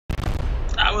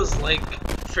was like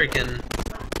freaking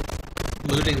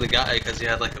looting the guy because he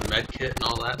had like a med kit and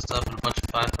all that stuff and a bunch of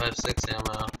 5.56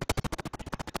 ammo.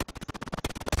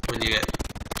 When you get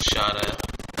shot at.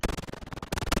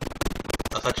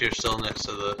 I thought you were still next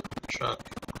to the truck.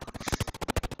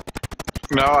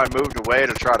 No, I moved away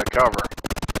to try to cover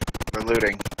the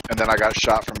looting, and then I got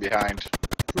shot from behind.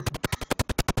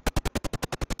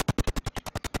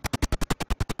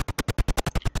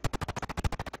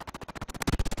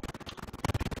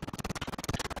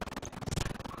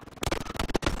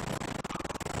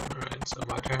 Alright, so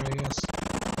my turn, I guess.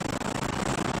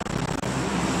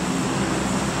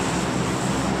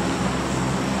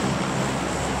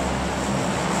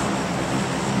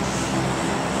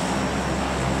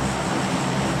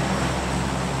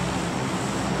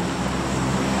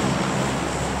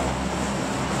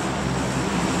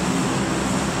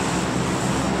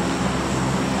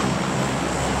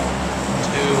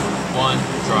 One,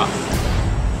 drop.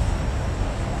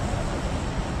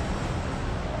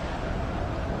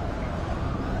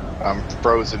 I'm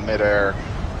frozen midair.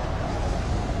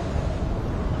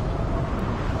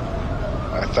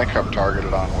 I think I'm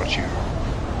targeted on what you...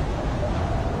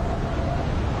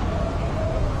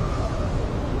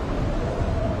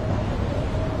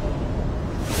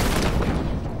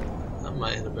 I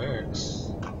might hit a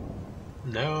barracks.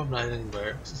 No, I'm not hitting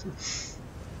barracks.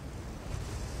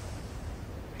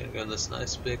 Gonna go in this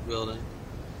nice big building.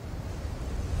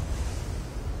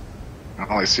 I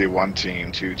only see one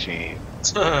team, two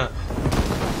teams.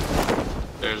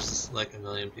 There's like a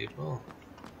million people.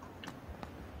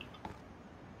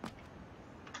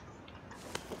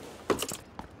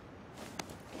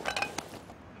 I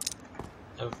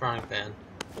have a frying pan.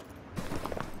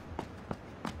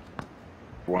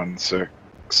 1-6.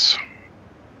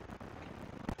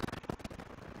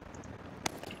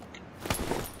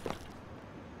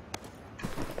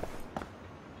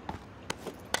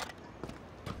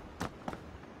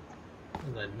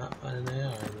 Did I not find an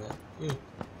AR in that? Ooh.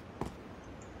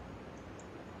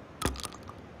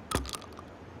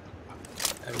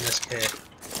 I have an SK.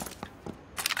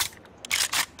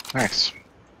 Nice.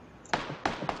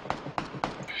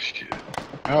 Shit.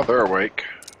 Oh, they're awake.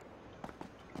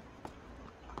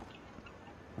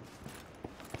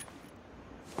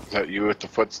 Is that you with the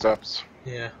footsteps?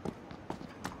 Yeah.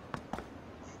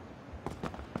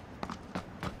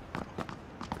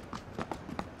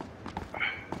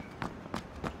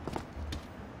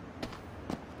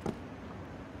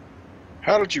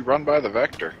 How did you run by the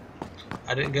vector?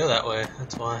 I didn't go that way,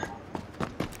 that's why.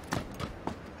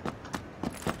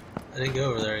 I didn't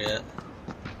go over there yet.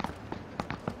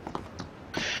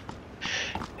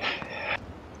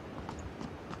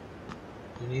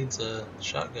 Who needs a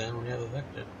shotgun when you have a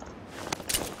vector?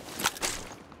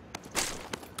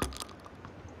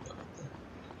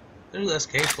 There's an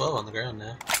SK-12 on the ground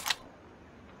now.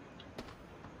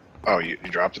 Oh, you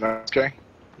dropped an SK?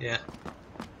 Yeah.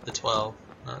 The 12,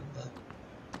 not the...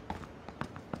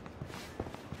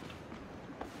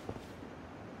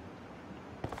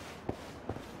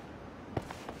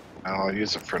 I'll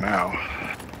use it for now.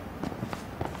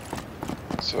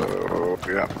 So,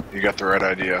 yeah, you got the right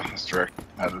idea. It's direct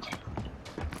headed.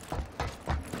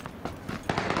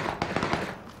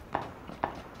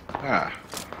 Ah.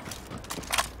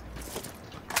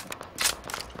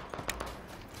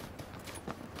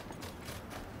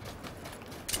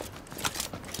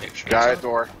 Guy at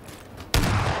door.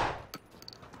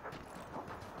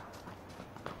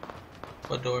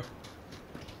 What door?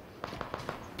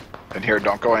 In here,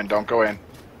 don't go in, don't go in.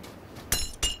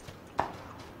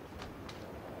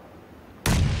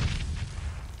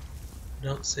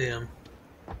 Don't see him.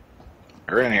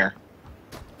 They're in here.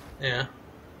 Yeah.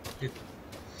 You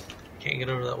can't get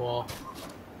over that wall.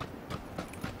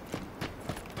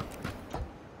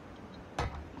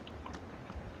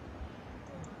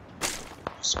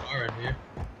 Scar in here.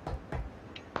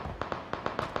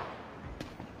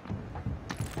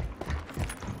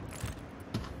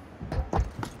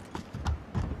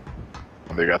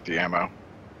 They got the ammo.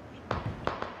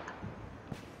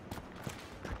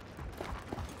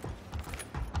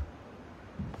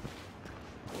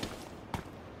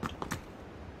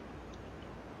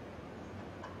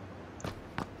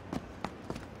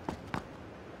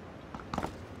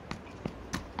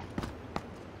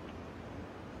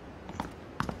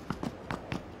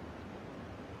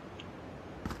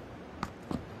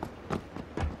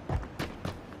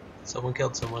 Someone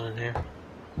killed someone in here.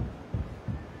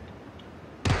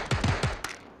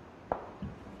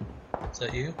 Is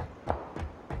that you?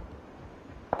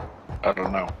 I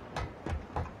don't know.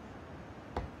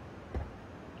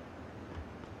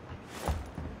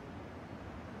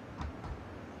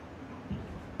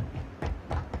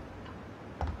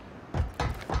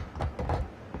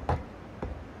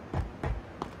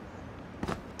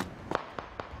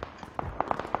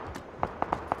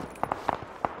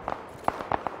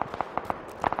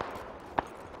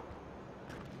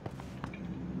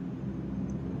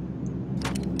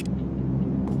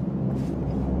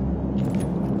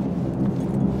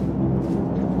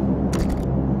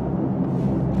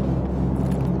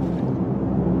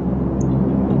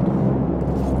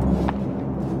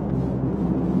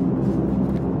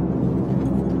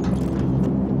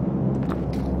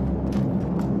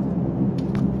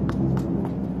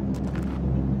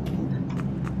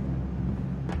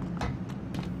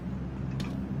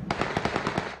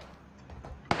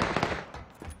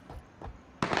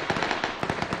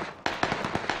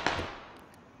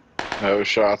 Those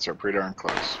shots are pretty darn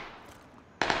close.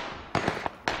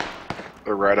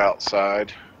 They're right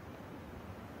outside.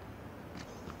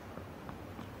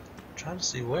 I'm trying to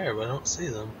see where, but I don't see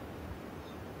them.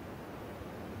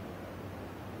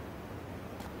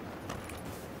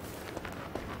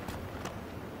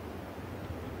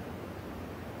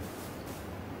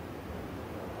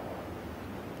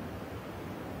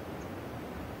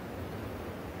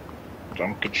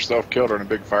 Don't get yourself killed in a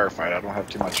big firefight. I don't have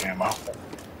too much ammo.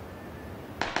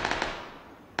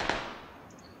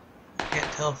 I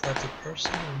can't tell if that's a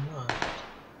person or not.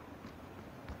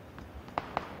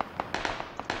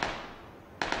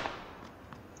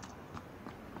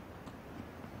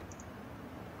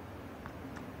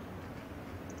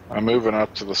 I'm moving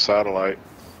up to the satellite,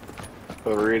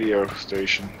 the radio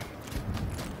station.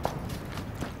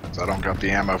 So I don't got the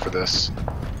ammo for this.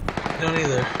 I don't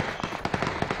either.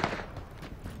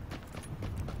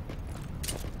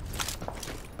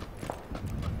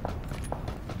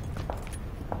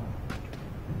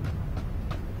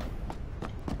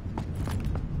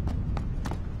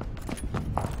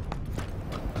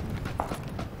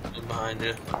 I'm behind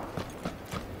you.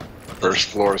 First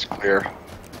floor is clear.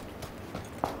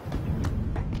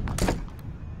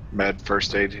 Med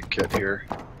first aid kit here.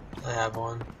 I have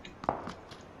one.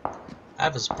 I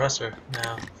have a suppressor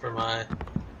now for my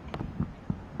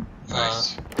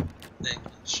Nice. thing.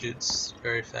 It shoots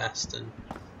very fast and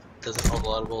doesn't hold a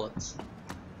lot of bullets.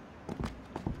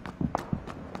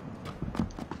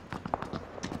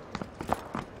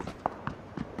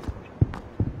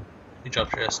 You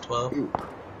dropped your S12? Ooh.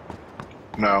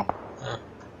 No. Oh.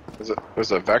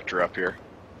 There's a vector up here.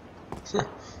 Sweet.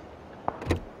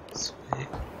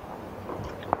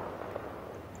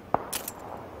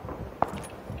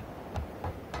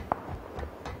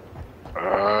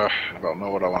 I don't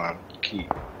know what I want to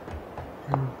keep.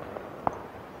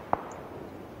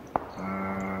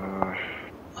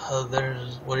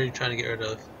 What are you trying to get rid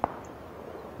of?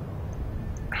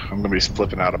 I'm gonna be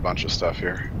flipping out a bunch of stuff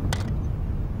here.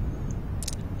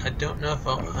 I don't know if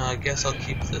I guess I'll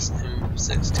keep this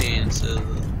M16. So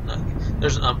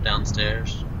there's an up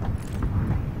downstairs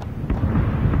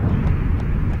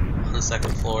on the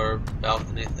second floor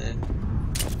balcony thing.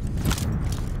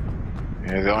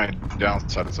 Yeah, the only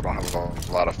downside is I don't have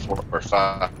a lot of 4 or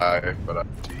 5, but I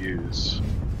have to use.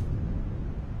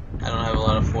 I don't have a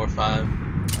lot of 4 or 5.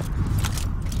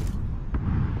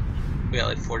 We got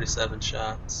like 47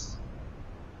 shots.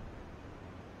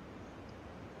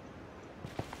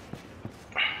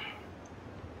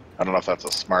 I don't know if that's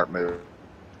a smart move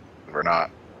or not.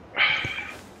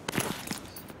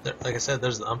 Like I said,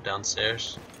 there's the ump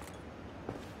downstairs.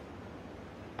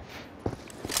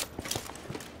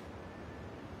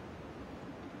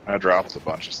 I dropped a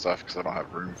bunch of stuff because I don't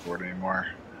have room for it anymore.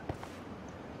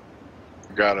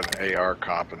 I got an AR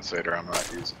compensator I'm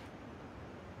not using.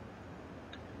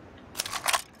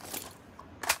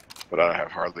 But I don't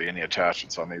have hardly any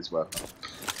attachments on these weapons.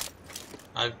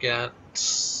 I've got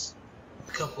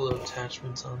a couple of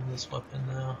attachments on this weapon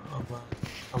now,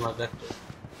 on my Vector.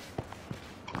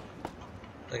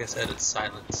 Like I said, it's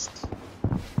silenced.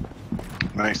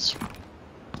 Nice.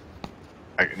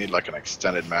 I need like an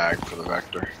extended mag for the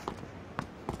Vector.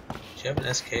 Do you have an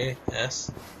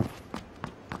SKS?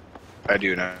 I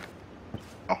do now.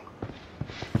 Do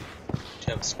you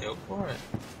have a scope for it?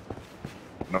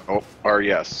 Nope. Or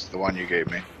yes, the one you gave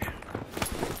me.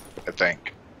 I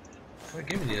think. I haven't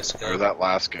given you a scope. Or that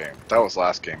last game. That was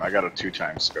last game. I got a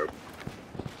 2x scope.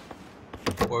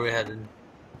 Where are we headed?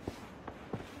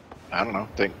 I don't know.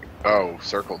 Oh,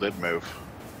 circle did move.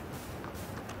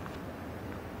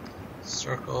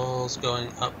 Circle's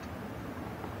going up.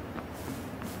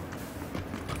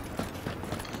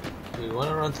 Do we want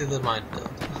to run through the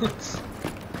minefield?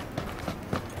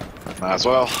 Might as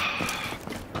well.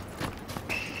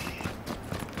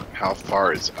 How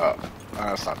far is up?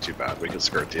 That's not too bad. We can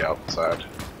skirt the outside.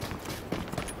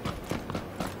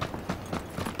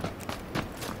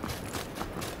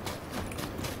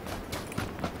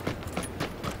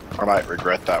 I might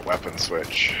regret that weapon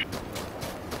switch.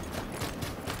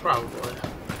 Probably.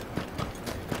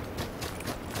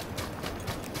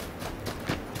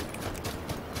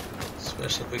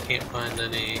 Especially if we can't find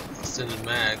any extended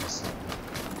mags.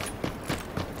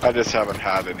 I just haven't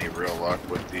had any real luck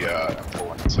with the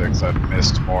M416. I've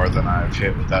missed more than I've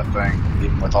hit with that thing,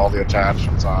 even with all the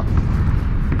attachments on.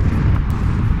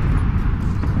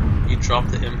 You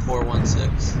dropped the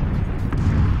M416?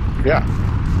 Yeah.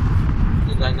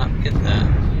 Did I not get that?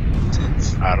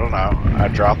 I don't know. I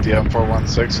dropped the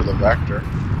M416 for the Vector,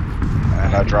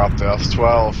 and I dropped the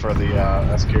S12 for the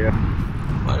SKN.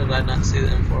 Why did I not see the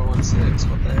M416?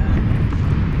 What the heck?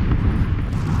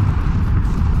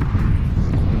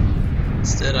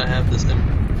 Instead, I have this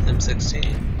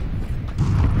M16.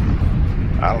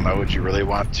 I don't know. Would you really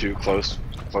want two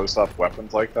close-up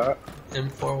weapons like that?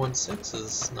 M416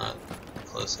 is not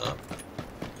close up.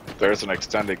 There's an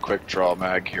extended quick draw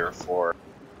mag here for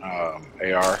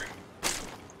AR.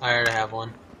 I already have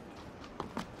one.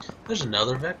 There's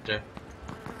another Vector.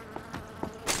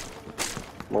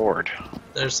 Lord.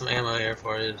 There's some ammo here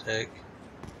for you to take.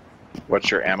 What's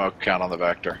your ammo count on the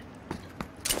Vector?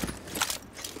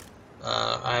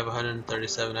 I have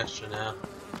 137 extra now.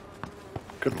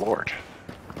 Good Lord.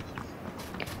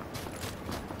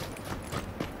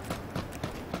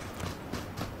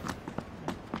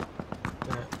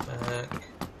 Backpack.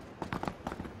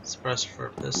 Suppressor for a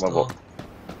pistol. Level.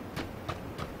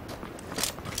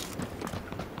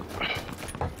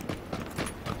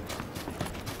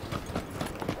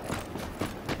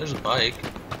 There's a bike.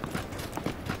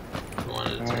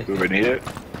 Do we need it?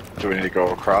 Do we need to go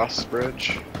across the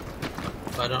bridge?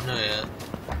 I don't know yet.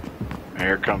 And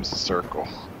here comes the circle.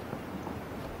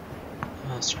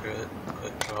 Oh, screw it.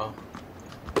 Quick draw.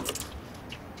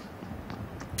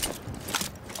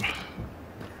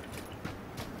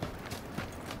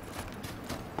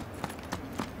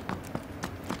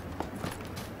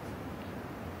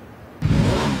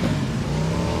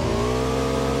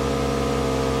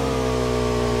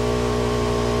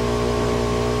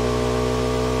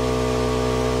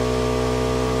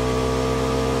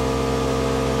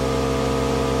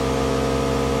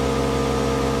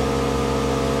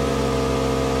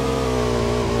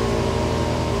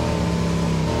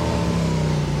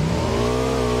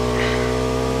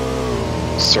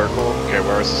 Circle? Okay,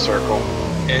 where's the circle?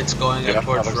 It's going up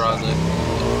towards Rosnick.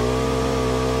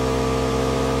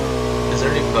 Is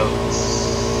there any boats?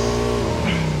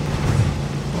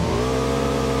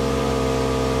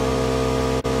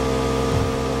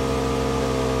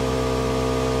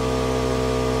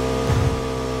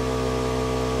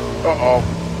 Uh-oh.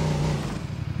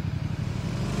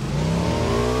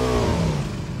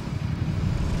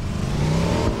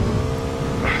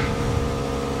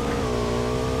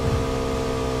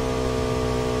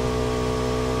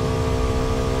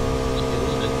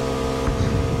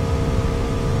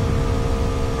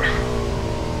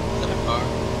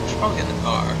 Probably in the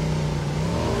car.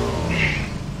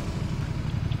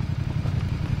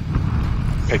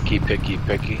 Picky, picky,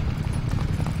 picky.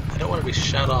 I don't want to be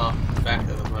shut off the back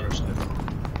of a motorcycle.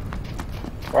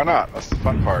 Why not? That's the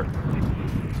fun part.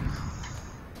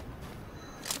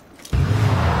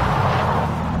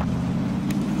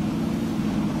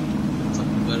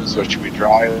 So should we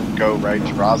drive and go right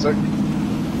to Rosick?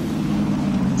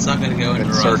 It's not going to go into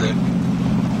Rosick.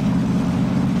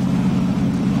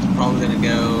 Probably gonna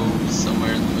go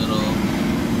somewhere in the middle.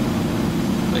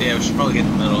 But yeah, we should probably get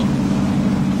in the middle.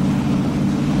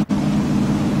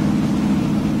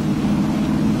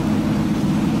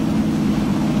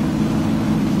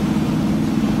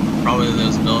 Probably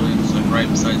those buildings like right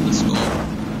beside the school.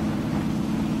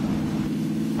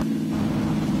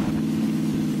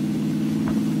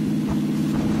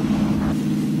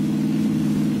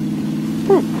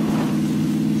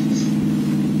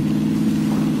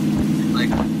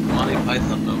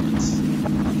 Python moments.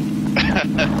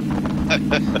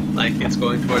 Like it's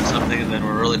going towards something and then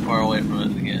we're really far away from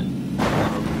it again. And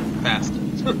then we're past it.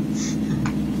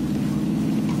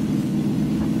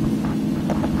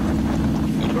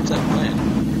 Go towards that plane.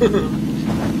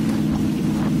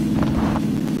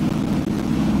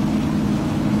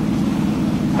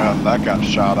 That got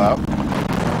shot up.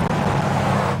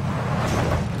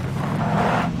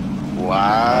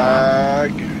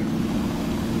 Lag.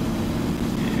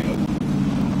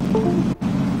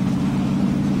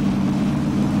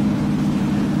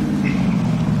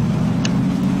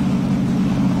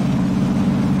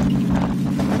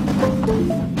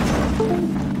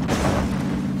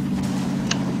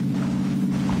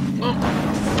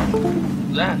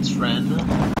 That's random.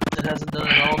 It hasn't done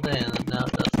it all day and now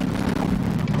it doesn't.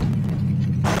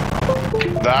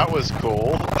 That was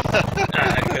cool.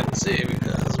 I couldn't see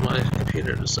because my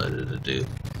computer decided to do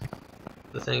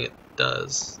the thing it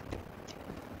does.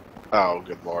 Oh,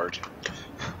 good Lord.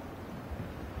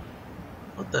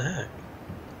 What the heck?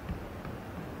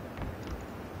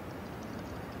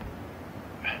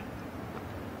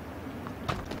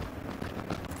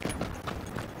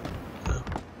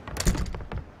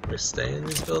 We stay in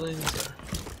these buildings? Or?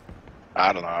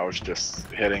 I don't know, I was just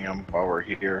hitting them while we're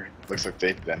here. Looks like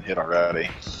they've been hit already.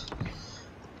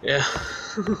 Yeah.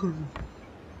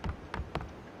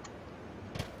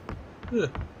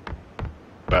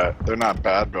 But they're not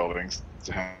bad buildings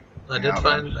to hang I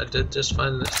did just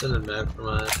find an extended mag for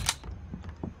my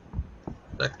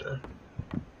Vector.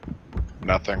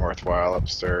 nothing worthwhile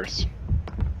upstairs.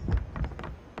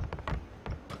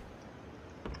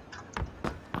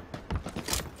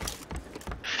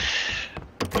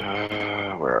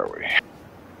 Where are we?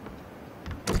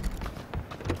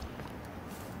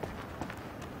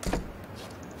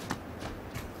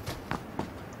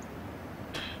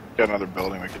 Got another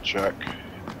building we could check.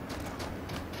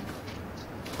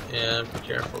 Yeah, be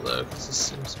careful though, because this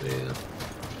seems to be.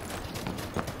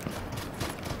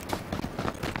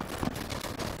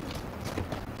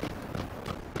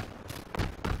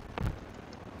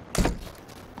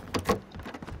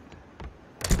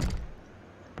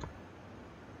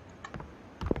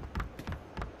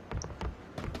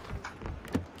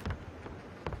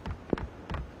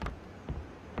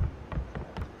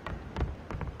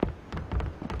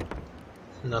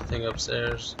 Nothing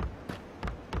upstairs.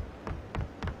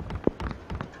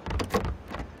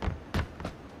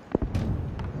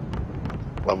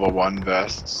 Level 1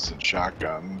 vests and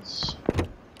shotguns.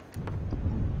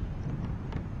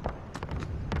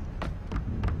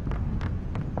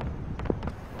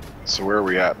 So where are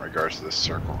we at in regards to this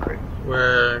circle, right?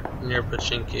 We're near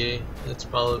Pachinki. It's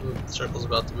probably the circle's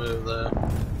about to move though.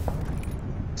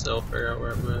 So we'll figure out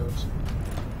where it moves.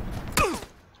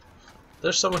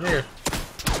 There's someone here.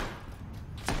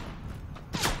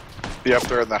 Yep,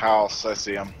 they're in the house. I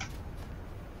see them.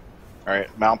 Alright,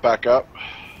 mount back up.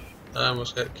 I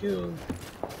almost got killed.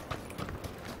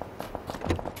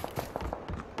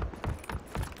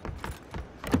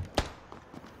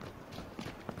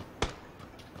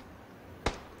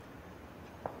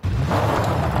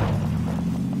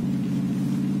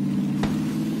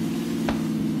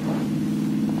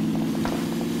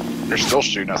 They're still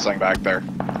shooting at something back there.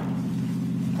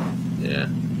 Yeah.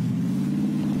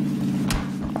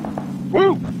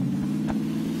 Woo!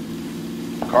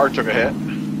 Car took a hit.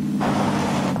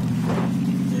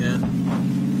 Yeah.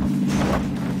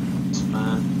 It's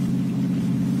fine.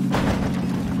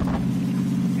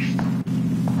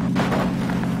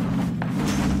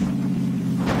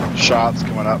 Shots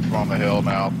coming up from on the hill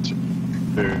now.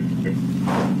 Dude.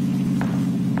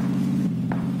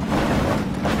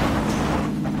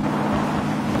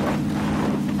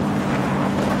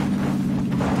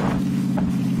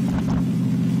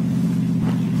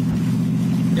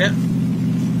 Yep.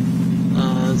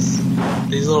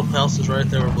 These little houses right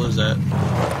there where Blue's at.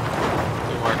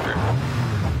 Blue marker.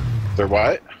 They're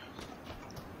what?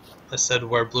 I said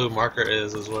where blue marker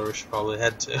is where we should probably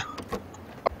head to.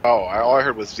 Oh, all I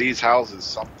heard was these houses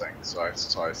something, so I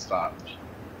stopped.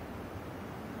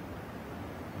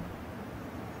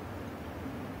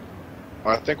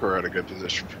 Well, I think we're at a good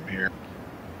position from here.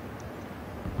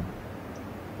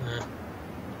 Yeah.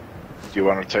 Do you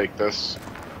want to take this?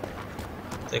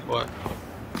 Take what?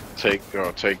 Take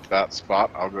that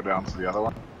spot. I'll go down to the other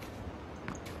one.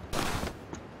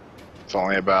 It's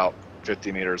only about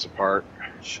 50 meters apart.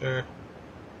 Sure.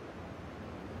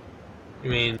 You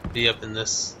mean be up in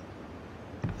this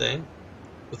thing?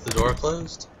 With the door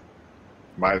closed?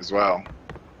 Might as well.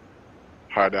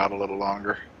 Hide out a little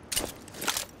longer.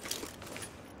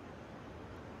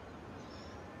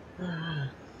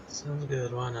 Alright. Sounds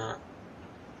good, why not?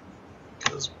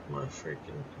 Because my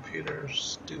freaking computer's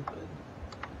stupid.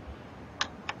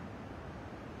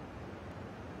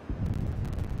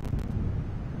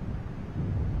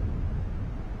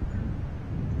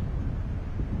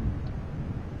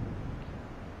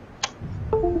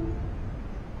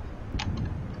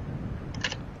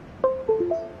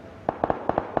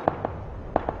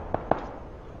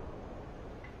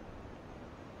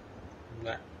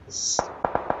 That's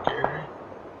scary.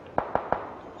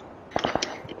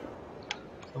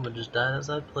 Someone just died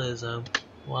outside play zone.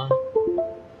 Why?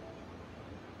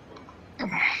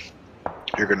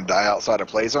 You're gonna die outside a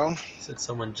play zone? Said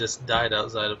someone just died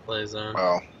outside of play zone.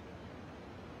 Oh.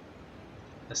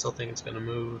 I still think it's gonna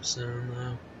move soon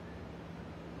though.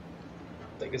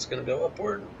 I think it's gonna go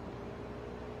upward.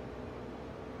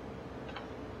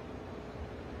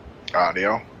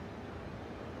 Audio.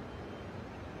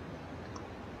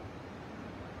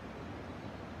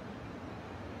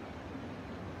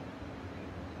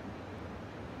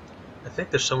 I think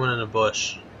there's someone in a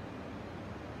bush.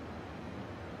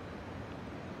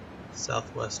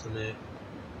 Southwest of me.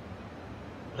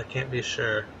 But I can't be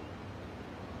sure.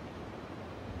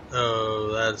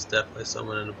 Oh, that's definitely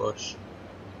someone in a bush.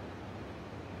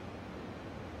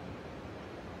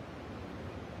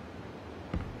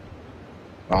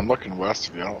 I'm looking west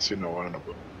of you. I don't see no one in a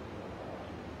bush.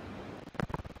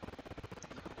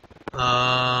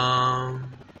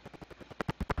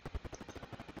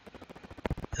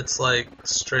 It's like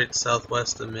straight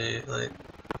southwest of me. Like,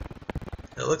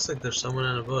 it looks like there's someone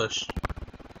in a bush.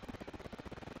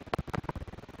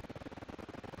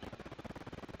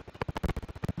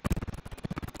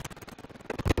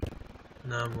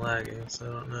 Now I'm lagging, so I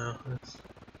don't know.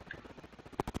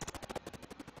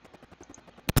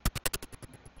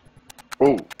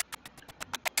 Oh,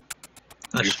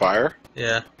 did you fire?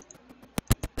 Yeah.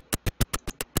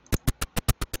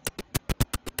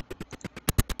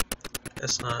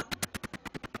 Guess not.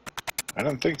 I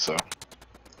didn't think so.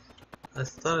 I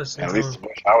thought I seen At least someone. the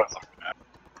bush I was looking at.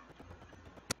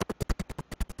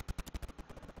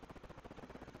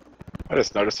 I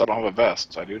just noticed I don't have a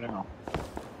vest. I do now.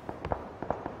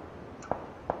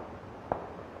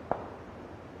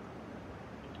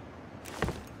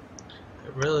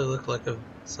 It really looked like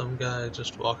some guy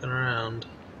just walking around.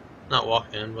 Not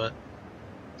walking, but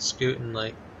scooting,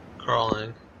 like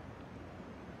crawling.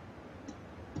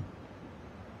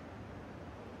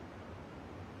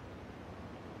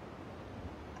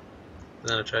 And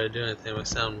then I tried to do anything, my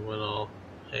sound went all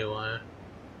haywire.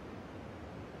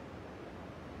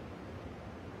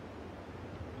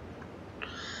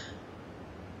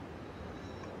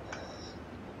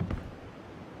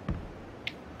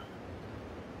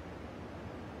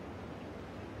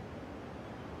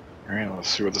 Alright, let's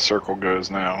see where the circle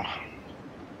goes now.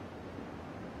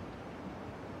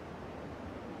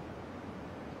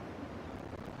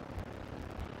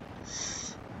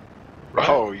 Right.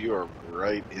 Oh, you are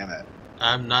right in it.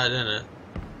 I'm not in it.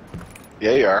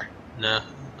 Yeah, you are. No,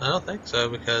 I don't think so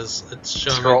because it's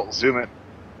showing me. Zoom in.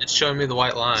 It's showing me the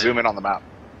white line. Zoom in on the map.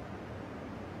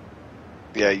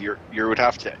 Yeah, you would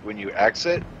have to, when you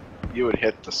exit, you would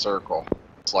hit the circle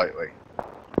slightly.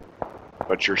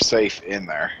 But you're safe in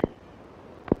there.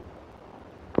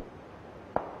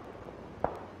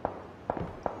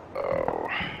 Oh.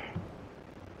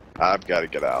 I've got to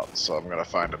get out, so I'm going to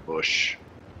find a bush.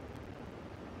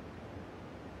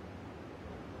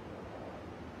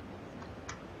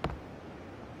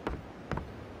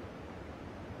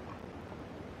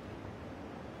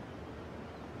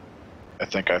 I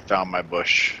think I found my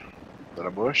bush. Is that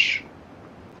a bush?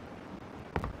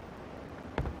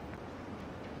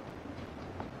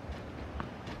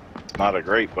 It's not a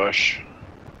great bush,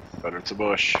 but it's a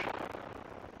bush.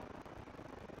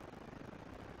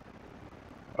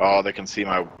 Oh, they can see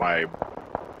my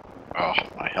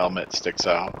helmet sticks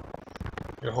out.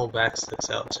 Your whole back sticks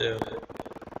out too.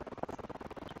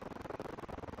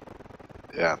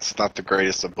 Yeah, it's not the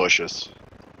greatest of bushes.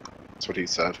 That's what he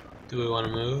said. Do we want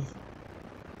to move?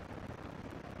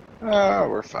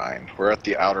 We're fine. We're at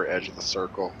the outer edge of the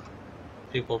circle.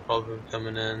 People probably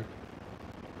coming in.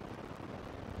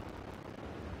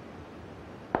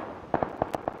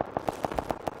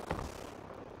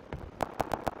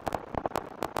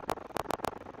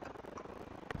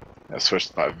 I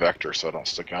switched my vector so I don't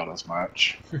stick out as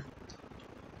much.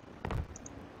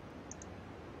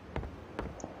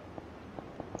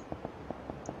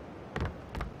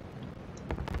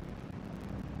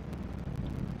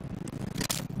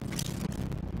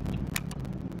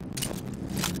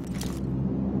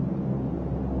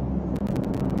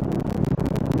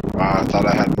 I thought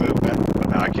I had movement, but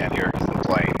now I can't hear it because of the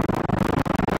plane.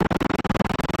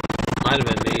 Might have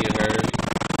been me you heard.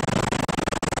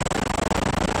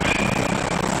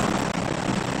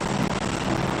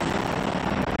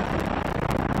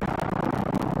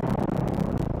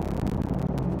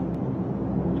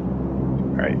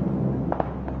 Alright.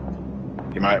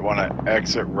 You might want to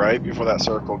exit right before that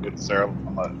circle gets there.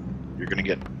 You're going to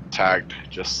get tagged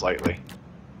just slightly.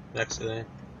 Next thing.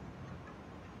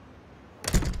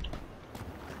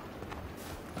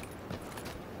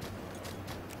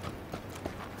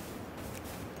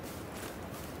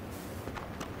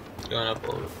 Going up a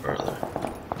little bit further.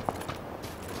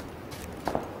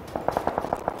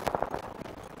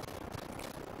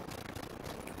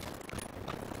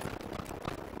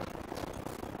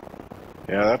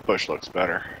 Yeah, that bush looks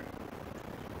better.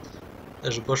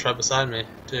 There's a bush right beside me,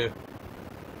 too.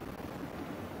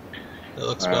 It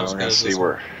looks about as We're good gonna as see this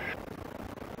where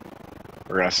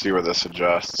we're gonna see where this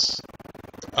adjusts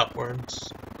one.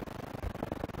 Upwards.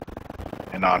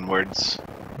 and onwards.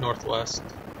 Northwest.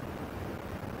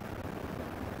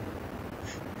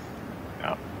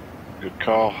 Yeah, good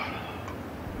call.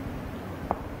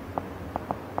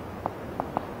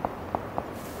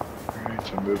 Alright,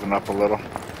 so moving up a little.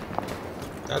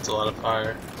 That's a lot of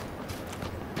fire.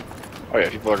 Oh yeah,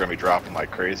 people are gonna be dropping like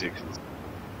crazy. 'Cause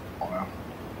oh, no.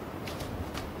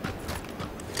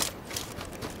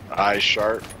 Eyes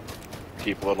sharp.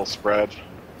 Keep a little spread.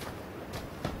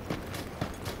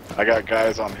 I got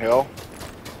guys on hill.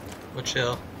 Which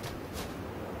hill?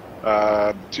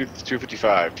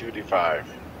 255. 255.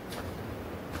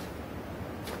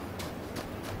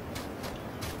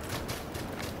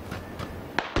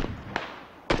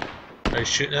 Are you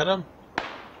shooting at him?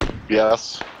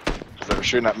 Yes, because They're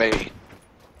shooting at me.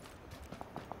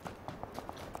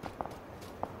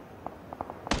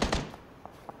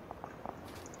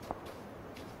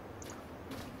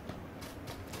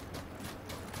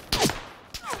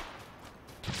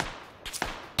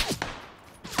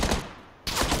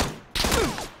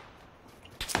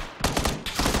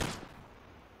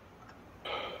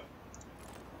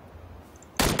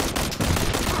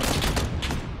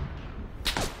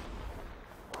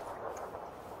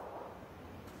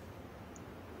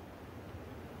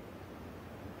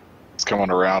 It's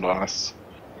coming around on us.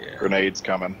 Yeah. Grenades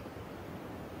coming.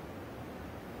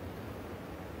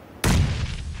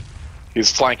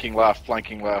 He's flanking left,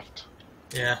 flanking left.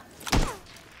 Yeah.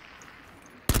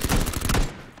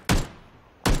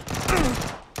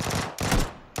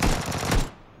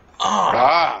 Oh!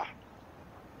 Ah!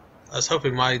 I was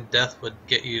hoping my death would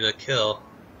get you to kill.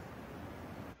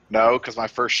 No, because my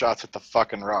first shot's hit the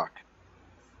fucking rock.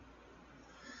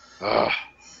 Ugh.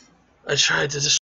 I tried to just